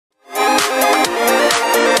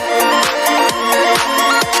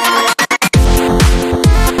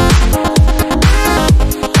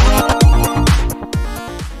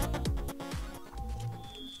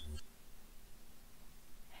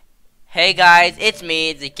Hey guys, it's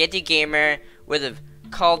me, the Getty Gamer, with a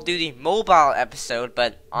Call of Duty mobile episode,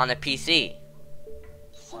 but on a PC.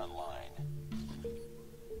 Frontline.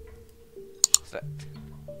 So,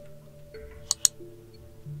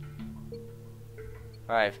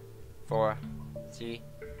 5, 4, 3,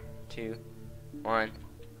 2, 1.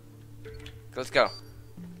 Let's go.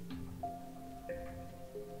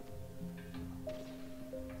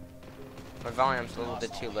 My volume's a little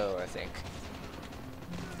bit too low, I think.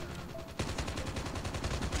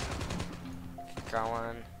 Got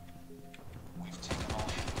one. We've taken the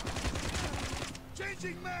lead.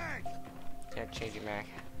 Changing mag. Yeah, changing mag.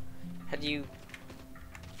 How do you?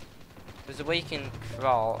 There's a way you can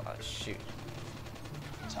crawl. Oh, shoot.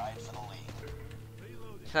 Tied for the lead.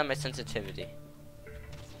 It's not my sensitivity.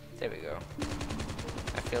 There we go.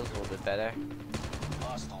 That feels a little bit better.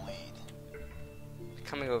 Lost the lead.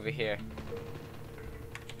 Coming over here.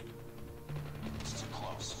 It's too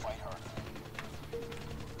close. Fight harder.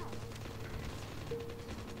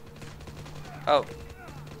 Oh,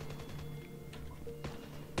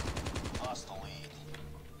 Lost the lead.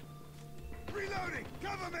 Reloading.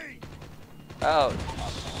 Cover me. oh,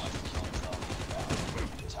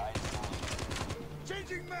 Tied for the lead.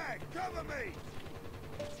 Changing mag. Cover me.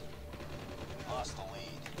 Lost the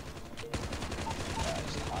lead.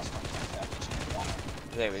 Guys, hostile care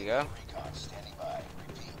package. there we go. Recon standing by.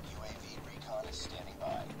 Repeat. UAV recon is standing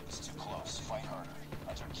by. It's too close. Fight harder.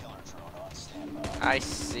 Hunter killer drone on standby. I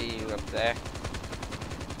see you up there.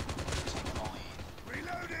 Taking the lead.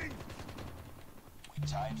 Reloading. We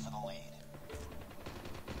tied for the lead.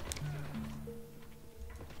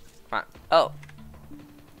 Come on. Oh,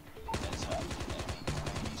 Heads up. Enemy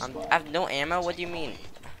UAV I spotted. have no ammo. What do you mean?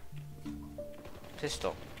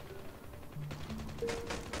 Pistol.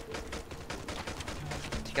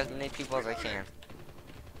 Take as many people as I can.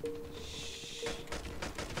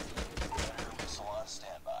 Missile on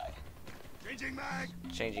standby. Changing mag.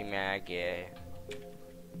 Changing mag, yeah.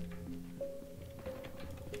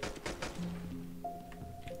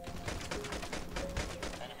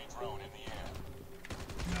 Enemy drone in the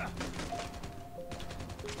air.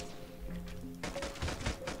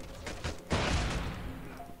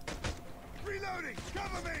 Reloading.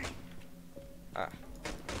 Cover me. Ah.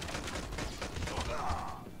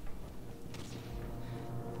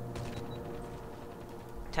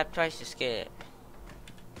 Tap twice to skip.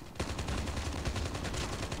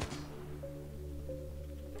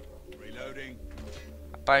 Reloading.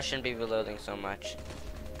 I probably shouldn't be reloading so much.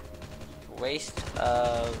 Waste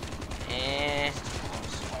of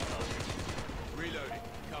Reloading.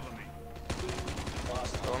 Cover me.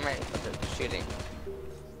 Where am I shooting?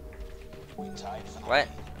 We tied for the What?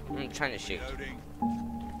 lead. I'm trying to shoot. Reloading.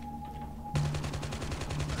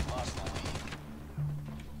 Lost the lead.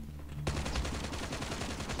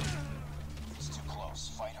 It's too close.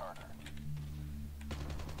 Fight harder.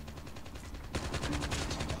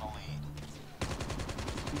 Taking the lead.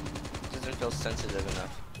 Doesn't feel sensitive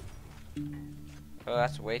enough. Oh,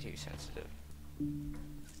 that's way too sensitive.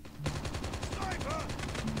 Sniper.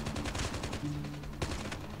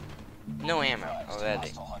 No ammo already.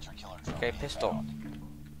 Hostile hunter killer drone Okay, pistol. inbound.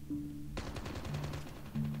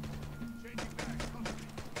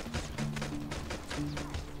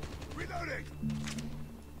 Reloading.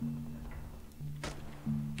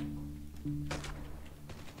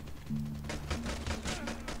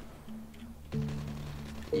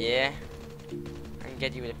 Yeah. I can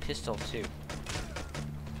get you with a pistol too.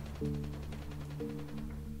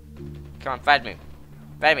 Come on, fight me.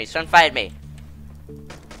 Fight me, son, fight me.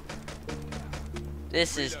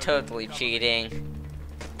 This is totally cheating.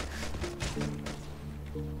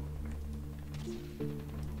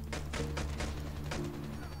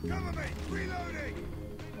 Cover me. Reloading.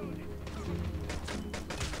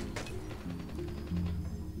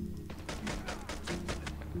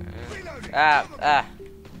 Reloading. Ah.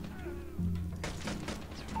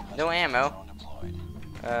 No ammo. Drone deployed.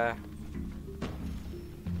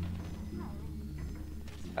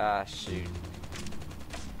 Shoot.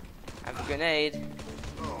 I have a grenade.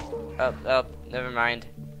 Oh, never mind.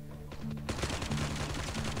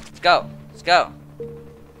 Let's go. Let's go.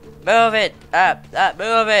 Move it. Up,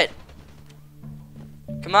 move it.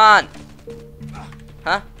 Come on.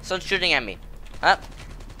 Huh? Someone's shooting at me. Up.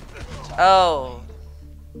 Oh.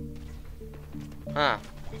 Huh.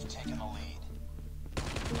 We've taken the lead.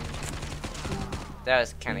 That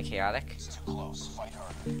was kind of chaotic. It's too close. Fight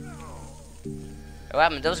harder. What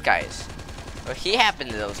happened to those guys? What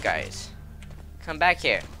happened to those guys? Come back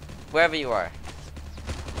here. Wherever you are.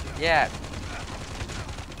 Yeah.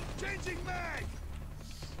 Changing mag.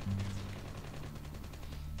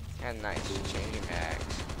 Yeah, nice. Changing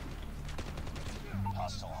mags.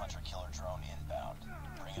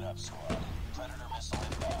 up, squad. Predator missile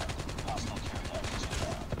inbound. Hostile care package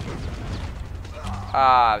inbound.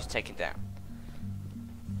 Ah, I was taken down.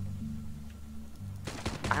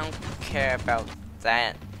 I don't care about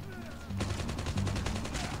that.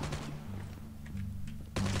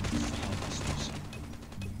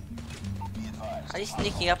 Be advised. How are you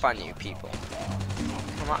sneaking up on you people?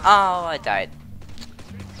 Come on. Oh, I died.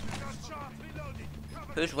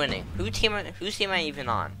 Who's winning? Whose team am I even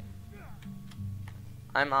on?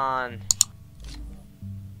 I'm on...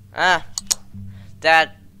 Ah!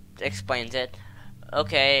 That explains it.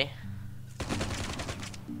 Okay.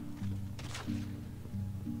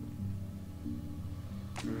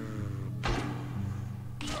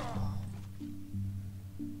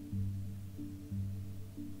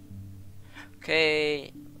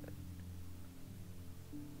 Okay.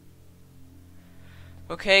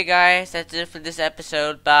 Okay, guys, that's it for this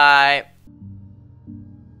episode. Bye.